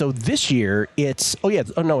so this year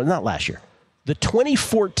not last year. The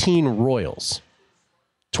 2014 Royals,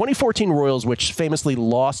 which famously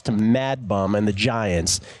lost to Mad Bum and the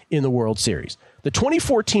Giants in the World Series. The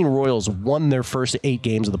 2014 Royals won their first 8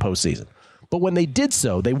 games of the postseason. But when they did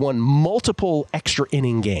so, they won multiple extra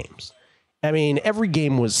inning games. I mean, every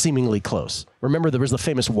game was seemingly close. Remember, there was the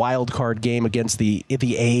famous wild card game against the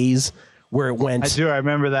A's where it went. I do. I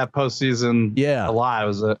remember that postseason. Yeah, a lot. It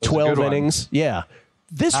was 12 a innings. Yeah,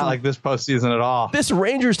 not like this postseason at all. This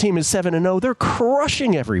Rangers team is 7-0. They're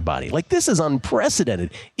crushing everybody. Like, this is unprecedented.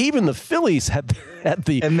 Even the Phillies had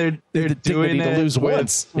the and they're doing it to lose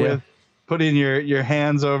once with putting your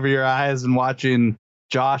hands over your eyes and watching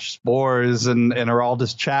Josh Sborz and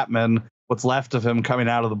Aroldis Chapman. What's left of him coming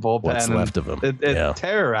out of the bullpen. What's left of him? It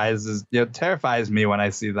terrifies me when I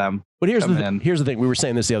see them. But here's the thing. We were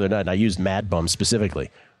saying this the other night, and I used Mad Bum specifically.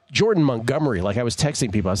 Jordan Montgomery, like I was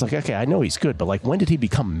texting people, I was like, okay, I know he's good, but like, when did he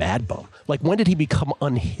become Mad Bum? Like, when did he become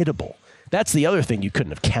unhittable? That's the other thing you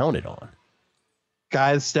couldn't have counted on.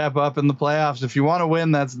 Guys step up in the playoffs. If you want to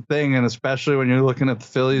win, that's the thing. And especially when you're looking at the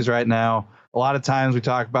Phillies right now, a lot of times we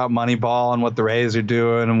talk about Moneyball and what the Rays are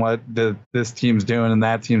doing and what this team's doing and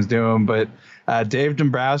that team's doing. But Dave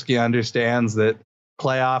Dombrowski understands that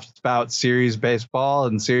playoffs, it's about series baseball,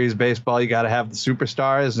 and series baseball, you got to have the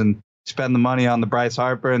superstars and spend the money on the Bryce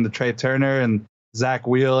Harper and the Trey Turner and Zach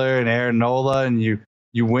Wheeler and Aaron Nola, and you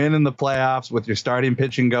win in the playoffs with your starting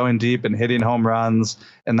pitching going deep and hitting home runs,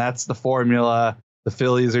 and that's the formula. The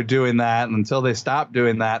Phillies are doing that, and until they stop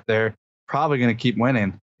doing that, they're probably going to keep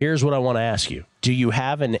winning. Here's what I want to ask you. Do you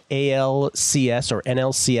have an ALCS or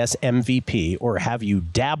NLCS MVP, or have you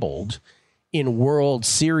dabbled in World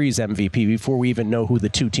Series MVP before we even know who the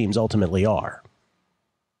two teams ultimately are?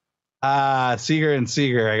 Seager and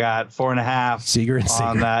Seager. I got 4.5 Seager and Seager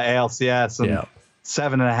on ALCS and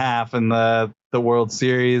 7.5 in the World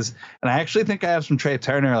Series. And I actually think I have some Trey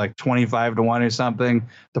Turner, like 25-1 or something.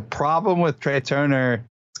 The problem with Trey Turner,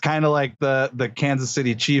 it's kind of like the Kansas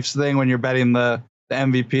City Chiefs thing when you're betting the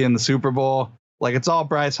MVP in the Super Bowl. Like, it's all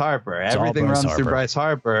Bryce Harper. Everything runs through Bryce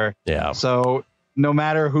Harper. Yeah. So no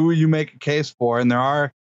matter who you make a case for, and there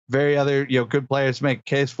are very other good players to make a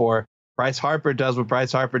case for, Bryce Harper does what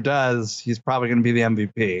Bryce Harper does, he's probably going to be the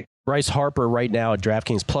MVP. Bryce Harper right now at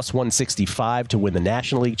DraftKings plus 165 to win the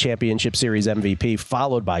National League Championship Series MVP,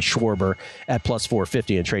 followed by Schwarber at plus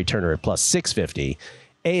 450 and Trey Turner at plus 650.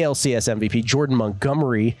 ALCS MVP Jordan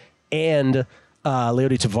Montgomery and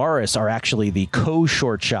Leody Taveras are actually the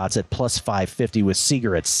co-short shots at plus 550 with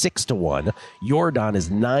Seager at 6-1. Yordan is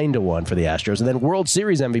 9-1 for the Astros. And then World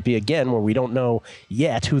Series MVP again, where we don't know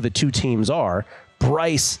yet who the two teams are.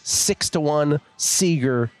 Bryce 6-1,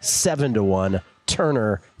 Seager 7-1,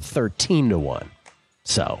 Turner 13-1.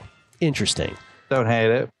 So interesting. Don't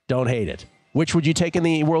hate it. Don't hate it. Which would you take in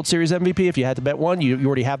the World Series MVP if you had to bet one? You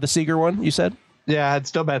already have the Seager one, you said? Yeah, I'd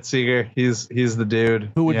still bet Seager. He's the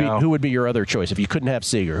dude. Who would be your other choice if you couldn't have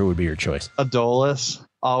Seager? Who would be your choice? Adolis.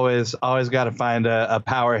 Always got to find a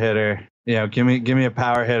power hitter. Give me a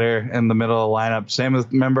power hitter in the middle of the lineup. Same as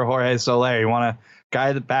remember Jorge Soler. You want a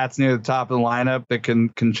guy that bats near the top of the lineup that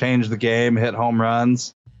can change the game, hit home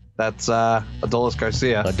runs. That's Adolis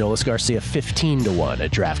Garcia. Adolis Garcia 15-1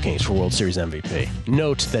 at DraftKings for World Series MVP.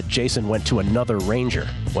 Note that Jason went to another Ranger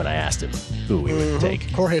when I asked him who he would take.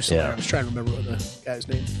 Jorge Soler. I was trying to remember what the guy's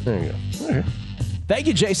name. There you go. Okay. Thank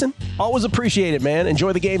you, Jason. Always appreciate it, man.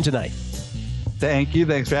 Enjoy the game tonight. Thank you.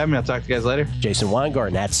 Thanks for having me. I'll talk to you guys later. Jason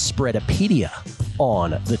Weingarten at Spreadopedia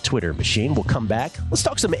on the Twitter machine. We'll come back. Let's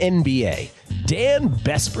talk some NBA. Dan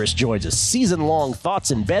Besbris joins us. Season-long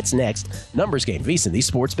thoughts and bets next. Numbers Game, VSiN, the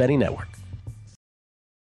Sports Betting Network.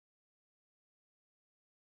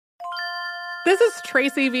 This is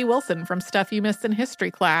Tracy V. Wilson from Stuff You Missed in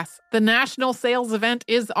History Class. The national sales event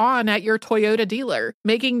is on at your Toyota dealer,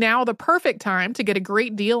 making now the perfect time to get a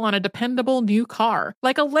great deal on a dependable new car.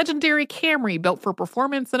 Like a legendary Camry built for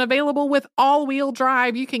performance and available with all-wheel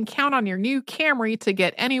drive, you can count on your new Camry to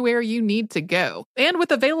get anywhere you need to go. And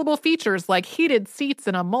with available features like heated seats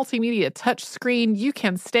and a multimedia touchscreen, you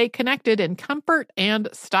can stay connected in comfort and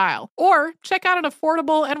style. Or check out an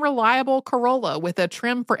affordable and reliable Corolla with a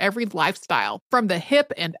trim for every lifestyle. From the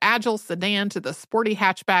hip and agile sedan to the sporty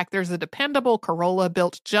hatchback, there's a dependable Corolla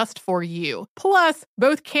built just for you. Plus,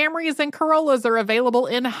 both Camrys and Corollas are available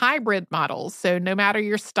in hybrid models, so no matter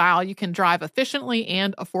your style, you can drive efficiently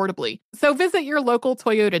and affordably. So visit your local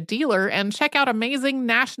Toyota dealer and check out amazing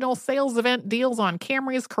national sales event deals on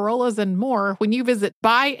Camrys, Corollas, and more when you visit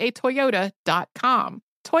buyatoyota.com.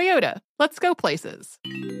 Toyota, let's go places.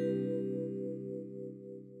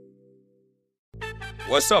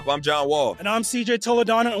 What's up? I'm John Wall. And I'm CJ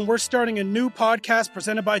Toledano, and we're starting a new podcast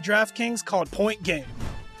presented by DraftKings called Point Game.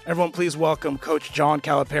 Everyone, please welcome Coach John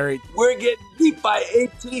Calipari. We're getting beat by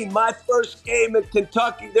 18. My first game in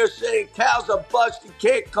Kentucky, they're saying Cal's a bust. He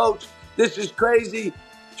can't coach. This is crazy.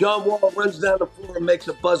 John Wall runs down the floor and makes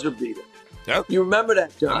a buzzer beater. Yep. You remember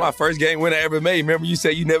that, John? That's my first game win I ever made. Remember you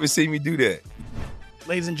said you never see me do that.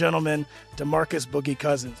 Ladies and gentlemen, DeMarcus Boogie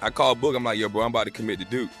Cousins. I called Boog. I'm like, yo, bro, I'm about to commit to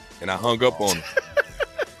Duke. And I hung up on him.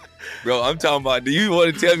 Bro, I'm talking about, do you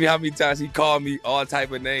want to tell me how many times he called me all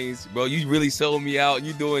type of names? Bro, you really sold me out.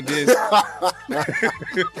 You doing this.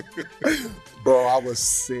 Bro, I was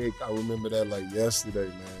sick. I remember that like yesterday,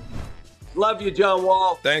 man. Love you, John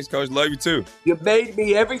Wall. Thanks, Coach. Love you, too. You made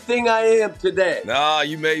me everything I am today. Nah,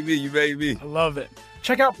 you made me. You made me. I love it.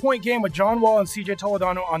 Check out Point Game with John Wall and CJ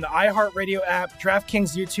Toledano on the iHeartRadio app,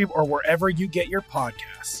 DraftKings YouTube, or wherever you get your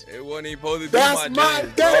podcasts. It wasn't even supposed to be That's my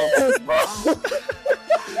day, bro.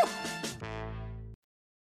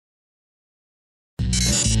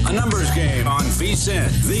 A numbers game on VSiN,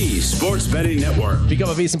 the Sports Betting Network. Become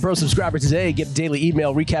a VSiN Pro subscriber today. Get a daily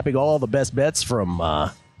email recapping all the best bets from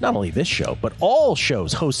not only this show, but all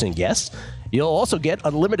shows, hosts, and guests. You'll also get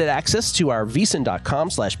unlimited access to our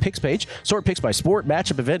VSiN.com/picks page. Sort picks by sport,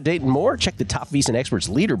 matchup, event, date, and more. Check the top VSiN experts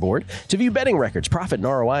leaderboard to view betting records, profit, and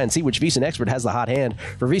ROI, and see which VSiN expert has the hot hand.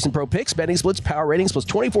 For VSiN Pro picks, betting splits, power ratings, plus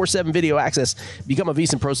 24/7 video access. Become a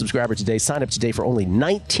VSiN Pro subscriber today. Sign up today for only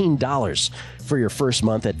 $19 for your first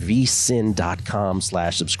month at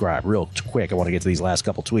VSiN.com/subscribe. Real quick, I want to get to these last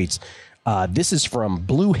couple tweets. This is from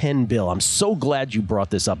Blue Hen Bill. I'm so glad you brought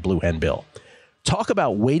this up, Blue Hen Bill. Talk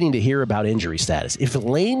about waiting to hear about injury status. If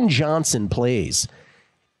Lane Johnson plays,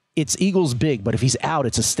 it's Eagles big, but if he's out,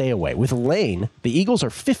 it's a stay away. With Lane, the Eagles are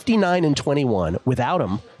 59-21. Without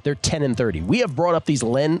him, they're 10-30. We have brought up these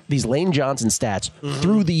Lane Johnson stats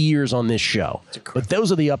through the years on this show, but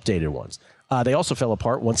those are the updated ones. They also fell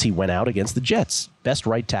apart once he went out against the Jets. Best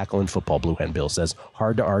right tackle in football, Blue Hen Bill says.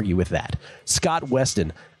 Hard to argue with that. Scott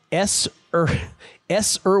Weston,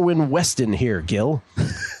 Irwin Weston here, Gil.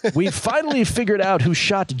 We finally figured out who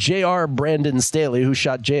shot J.R. Brandon Staley, who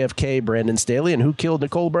shot JFK Brandon Staley, and who killed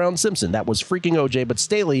Nicole Brown Simpson. That was freaking OJ, but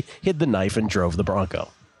Staley hid the knife and drove the Bronco.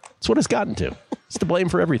 That's what it's gotten to. It's to blame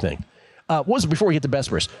for everything. Before we get to best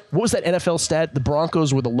verse, what was that NFL stat? The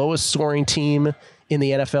Broncos were the lowest scoring team in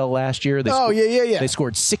the NFL last year. They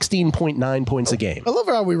scored 16.9 points a game. I love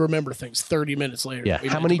how we remember things 30 minutes later. Yeah.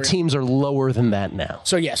 How many teams are lower than that now?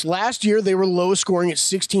 So, yes, last year they were lowest scoring at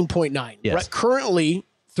 16.9. Yes. Right, currently,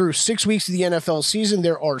 through 6 weeks of the NFL season,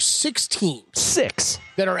 there are 6 teams.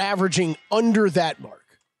 That are averaging under that mark.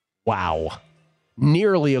 Wow.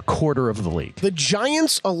 Nearly a quarter of the league. The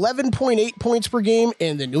Giants, 11.8 points per game,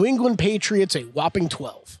 and the New England Patriots, a whopping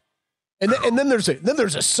 12. And then there's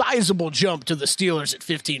a sizable jump to the Steelers at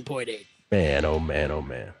 15.8. Man, oh man, oh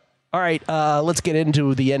man. All right, let's get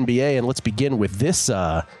into the NBA, and let's begin with this.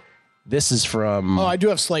 This is from... Oh, I do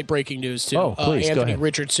have slight breaking news, too. Oh, please, go Anthony ahead.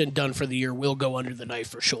 Richardson, done for the year, will go under the knife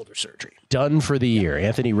for shoulder surgery. Done for the year.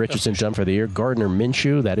 Anthony Richardson, done for the year. Gardner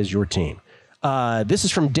Minshew, that is your team. This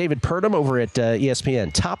is from David Purdom over at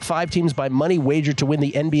ESPN. Top 5 teams by money wagered to win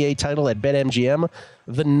the NBA title at BetMGM.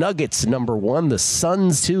 The Nuggets, number 1. The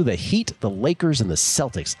Suns, 2. The Heat, the Lakers, and the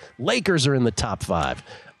Celtics. Lakers are in the top 5.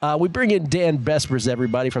 We bring in Dan Bespers,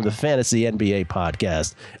 everybody, from the Fantasy NBA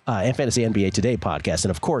podcast and Fantasy NBA Today podcast.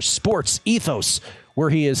 And, of course, Sports Ethos,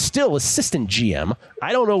 where he is still assistant GM.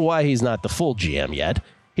 I don't know why he's not the full GM yet.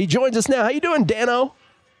 He joins us now. How you doing, Dano?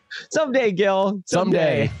 Someday, Gil.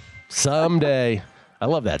 Someday. I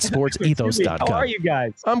love that. SportsEthos.com. How are you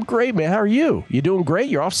guys? I'm great, man. How are you? You doing great?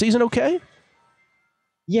 Your off season okay?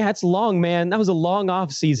 Yeah, it's long, man. That was a long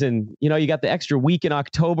off season. You know, you got the extra week in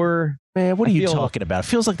October. Man, what are you talking about? It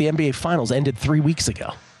feels like the NBA Finals ended 3 weeks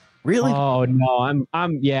ago. Really? Oh no,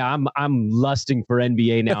 I'm lusting for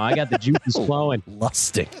NBA now. I got the juices flowing.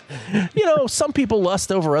 Lusting. You know, some people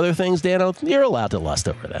lust over other things, Dano. You're allowed to lust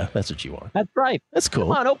over that. That's what you want. That's right. That's cool.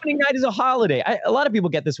 Come on, opening night is a holiday. A lot of people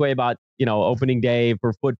get this way about, you know, opening day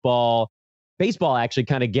for football. Baseball actually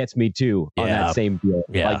kind of gets me too on that same deal.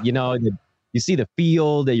 Yeah. Like, you know, you see the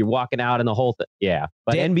field that you're walking out and the whole thing. Yeah.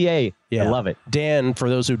 But NBA, I love it. Dan, for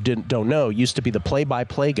those who don't know, used to be the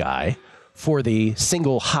play-by-play guy for the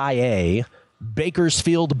single high A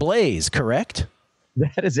Bakersfield Blaze, correct?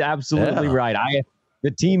 That is absolutely right.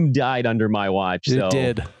 The team died under my watch. It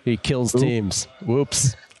did. He kills teams.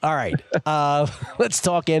 Whoops. All right. Let's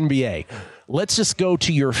talk NBA. Let's just go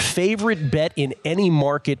to your favorite bet in any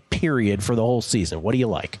market, period, for the whole season. What do you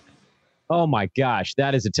like? Oh, my gosh.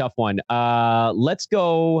 That is a tough one. Let's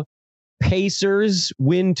go Pacers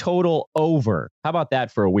win total over. How about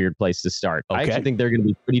that for a weird place to start? Okay. I actually think they're going to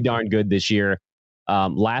be pretty darn good this year.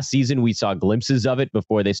 Last season, we saw glimpses of it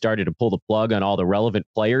before they started to pull the plug on all the relevant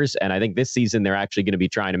players. And I think this season, they're actually going to be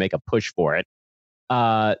trying to make a push for it.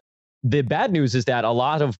 The bad news is that a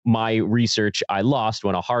lot of my research I lost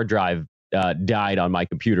when a hard drive died on my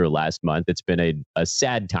computer last month. It's been a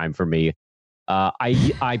sad time for me.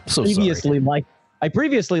 I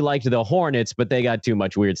previously liked the Hornets, but they got too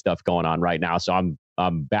much weird stuff going on right now. So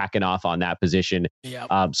I'm backing off on that position.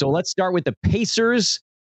 Yep. So let's start with the Pacers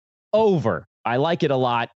over. I like it a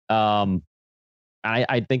lot.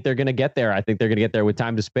 I think they're going to get there. I think they're going to get there with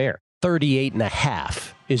time to spare.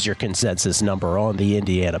 38.5 is your consensus number on the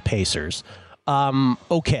Indiana Pacers.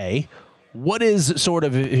 Okay. What is sort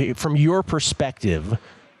of, from your perspective,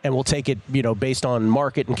 and we'll take it, you know, based on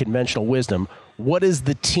market and conventional wisdom, what is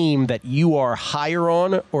the team that you are higher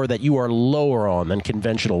on or that you are lower on than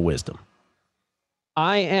conventional wisdom?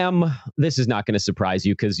 This is not going to surprise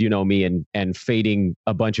you because you know me and fading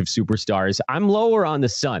a bunch of superstars. I'm lower on the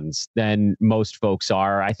Suns than most folks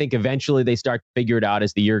are. I think eventually they start to figure it out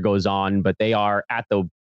as the year goes on, but they are at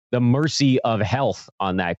the mercy of health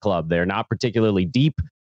on that club. They're not particularly deep.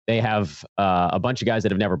 They have a bunch of guys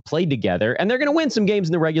that have never played together, and they're going to win some games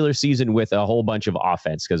in the regular season with a whole bunch of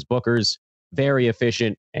offense because Booker's very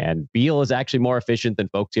efficient, and Beal is actually more efficient than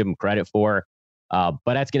folks give him credit for. But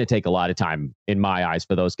that's going to take a lot of time, in my eyes,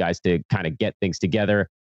 for those guys to kind of get things together.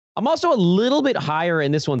 I'm also a little bit higher,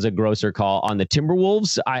 and this one's a grosser call, on the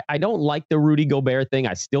Timberwolves. I don't like the Rudy Gobert thing.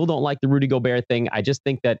 I still don't like the Rudy Gobert thing. I just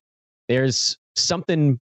think that there's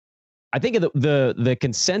something... I think the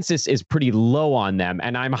consensus is pretty low on them,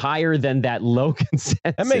 and I'm higher than that low consensus.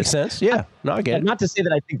 That makes sense. Yeah. No, I get it. Not to say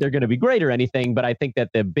that I think they're going to be great or anything, but I think that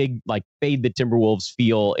the big, fade the Timberwolves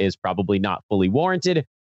feel is probably not fully warranted.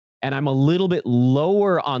 And I'm a little bit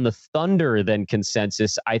lower on the Thunder than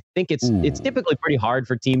consensus. I think it's typically pretty hard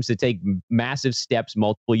for teams to take massive steps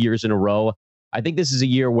multiple years in a row. I think this is a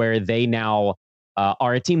year where they now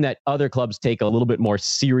are a team that other clubs take a little bit more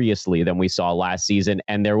seriously than we saw last season,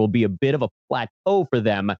 and there will be a bit of a plateau for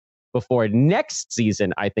them before next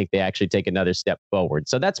season. I think they actually take another step forward.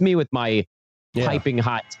 So that's me with my hyping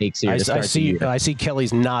hot takes here. I see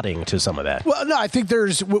Kelly's nodding to some of that. Well, no, I think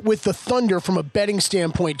there's, with the Thunder from a betting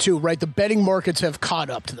standpoint too, right? The betting markets have caught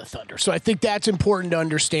up to the Thunder. So I think that's important to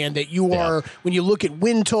understand that you are, when you look at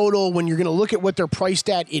win total, when you're going to look at what they're priced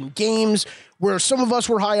at in games, where some of us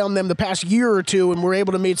were high on them the past year or two and were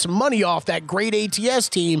able to make some money off that great ATS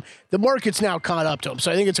team, the market's now caught up to them. So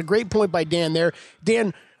I think it's a great point by Dan there.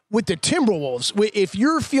 Dan, with the Timberwolves, if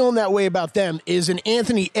you're feeling that way about them, is an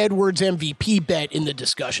Anthony Edwards MVP bet in the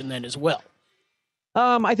discussion then as well?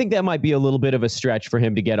 I think that might be a little bit of a stretch for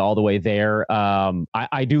him to get all the way there.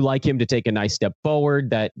 I do like him to take a nice step forward.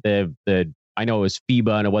 That I know it was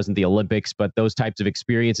FIBA and it wasn't the Olympics, but those types of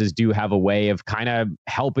experiences do have a way of kind of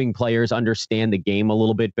helping players understand the game a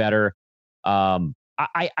little bit better.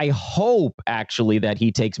 I hope actually that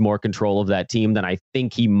he takes more control of that team than I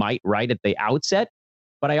think he might right at the outset.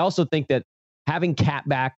 But I also think that having Cat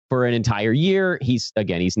back for an entire year, he's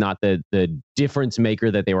not the difference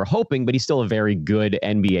maker that they were hoping, but he's still a very good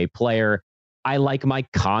NBA player. I like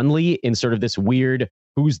Mike Conley in sort of this weird,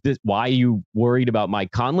 why are you worried about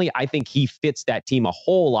Mike Conley? I think he fits that team a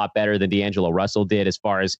whole lot better than D'Angelo Russell did as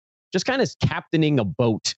far as just kind of captaining a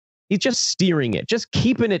boat. He's just steering it, just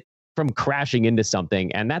keeping it from crashing into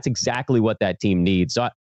something. And that's exactly what that team needs. So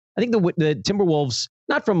I think the Timberwolves,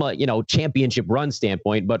 not from a championship run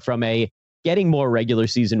standpoint, but from a getting more regular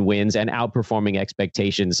season wins and outperforming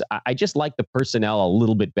expectations, I just like the personnel a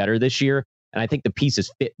little bit better this year, and I think the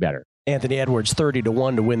pieces fit better. Anthony Edwards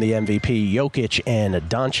 30-1 to win the MVP. Jokic and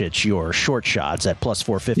Doncic, your short shots at plus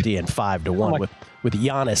 450 and 5-1 with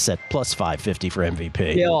Giannis at plus 550 for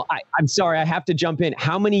MVP. Bill, I'm sorry, I have to jump in.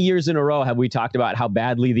 How many years in a row have we talked about how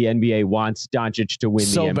badly the NBA wants Doncic to win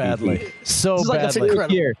the MVP? So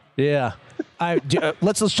badly. Yeah.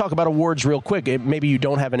 Let's talk about awards real quick. Maybe you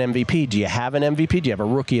don't have an MVP. Do you have an MVP? Do you have a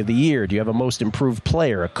Rookie of the Year? Do you have a Most Improved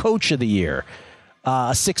Player, a Coach of the Year,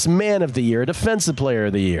 a Sixth Man of the Year, a Defensive Player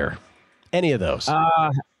of the Year? Any of those?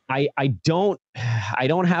 I don't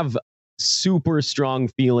have super strong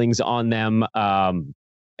feelings on them.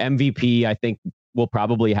 MVP, I think, will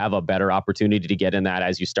probably have a better opportunity to get in that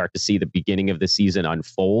as you start to see the beginning of the season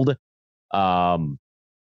unfold.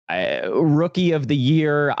 Rookie of the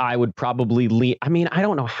Year, I would probably lean. I mean, I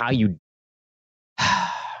don't know how you.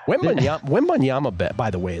 Wembanyama,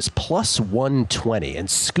 by the way, is plus 120, and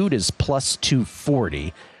Scoot is plus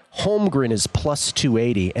 240. Holmgren is plus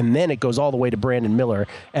 280, and then it goes all the way to Brandon Miller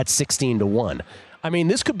at 16-1. I mean,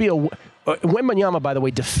 this could be Wembanyama, by the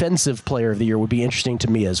way, Defensive Player of the Year would be interesting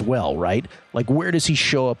to me as well, right? Like, where does he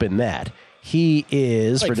show up in that? He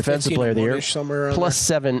is, for Defensive Player of the Year, plus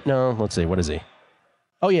 7. No, let's see. What is he?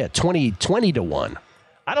 Oh, yeah, 20-1.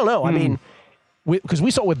 I don't know. I mean, because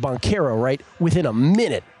we saw with Banchero, right? Within a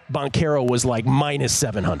minute, Banchero was like minus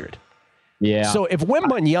 700. Yeah. So if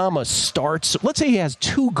Wembanyama starts, let's say he has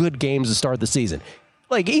 2 good games to start the season,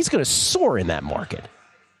 like he's going to soar in that market.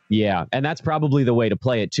 Yeah, and that's probably the way to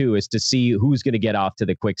play it too, is to see who's going to get off to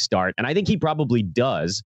the quick start. And I think he probably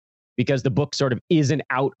does, because the book sort of isn't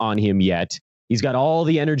out on him yet. He's got all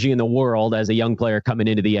the energy in the world as a young player coming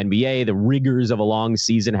into the NBA. The rigors of a long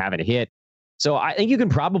season haven't hit. So I think you can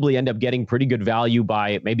probably end up getting pretty good value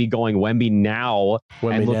by maybe going Wemby now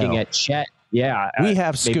and looking at Chet. Yeah. We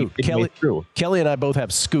have Scoot. Kelly and I both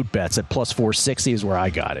have Scoot bets at plus 460 is where I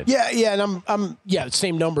got it. Yeah, and I'm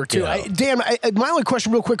same number too. Yeah. My only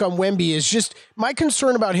question real quick on Wemby is just my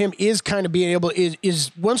concern about him is kind of being able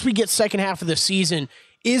is once we get second half of the season,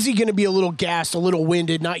 is he going to be a little gassed, a little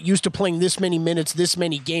winded, not used to playing this many minutes, this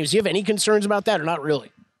many games? Do you have any concerns about that or not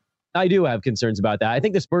really? I do have concerns about that. I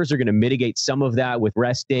think the Spurs are going to mitigate some of that with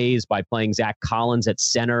rest days by playing Zach Collins at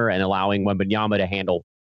center and allowing Wembanyama to handle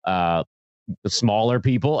smaller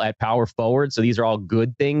people at power forward. So these are all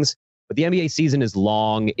good things. But the NBA season is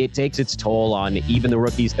long. It takes its toll on even the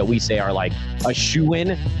rookies that we say are like a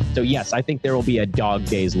shoo-in. So, yes, I think there will be a dog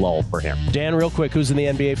days lull for him. Dan, real quick, who's in the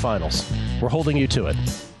NBA Finals? We're holding you to it.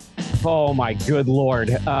 Oh, my good Lord.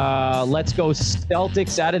 Let's go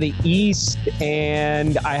Celtics out of the East,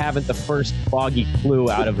 and I haven't the first foggy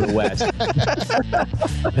clue out of the West.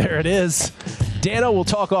 There it is. Dano, we'll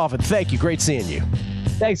talk often. Thank you. Great seeing you.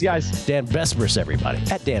 Thanks, guys. Dan Besbris, everybody.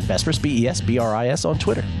 At Dan Besbris, BESBRIS on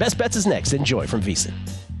Twitter. Best Bets is next. Enjoy from VSiN.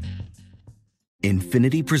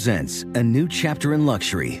 Infiniti presents a new chapter in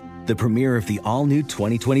luxury, the premiere of the all-new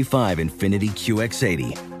 2025 Infiniti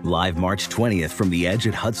QX80, live March 20th from the Edge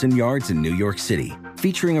at Hudson Yards in New York City,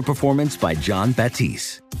 featuring a performance by John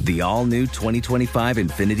Batiste. The all-new 2025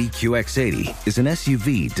 Infiniti QX80 is an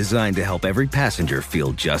SUV designed to help every passenger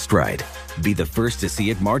feel just right. Be the first to see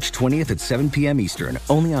it March 20th at 7 p.m. Eastern,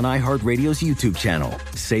 only on iHeartRadio's YouTube channel.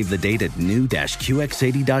 Save the date at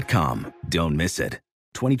new-QX80.com. Don't miss it.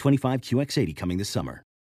 2025 QX80 coming this summer.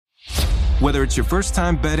 Whether it's your first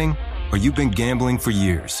time betting or you've been gambling for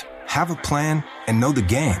years, have a plan and know the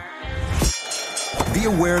game. Be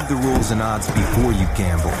aware of the rules and odds before you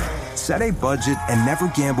gamble. Set a budget and never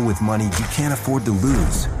gamble with money you can't afford to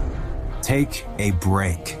lose. Take a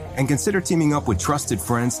break and consider teaming up with trusted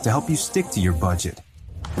friends to help you stick to your budget.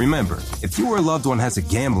 Remember, if you or a loved one has a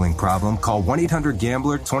gambling problem, call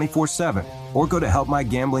 1-800-GAMBLER 24/7 or go to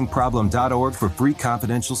helpmygamblingproblem.org for free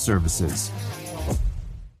confidential services.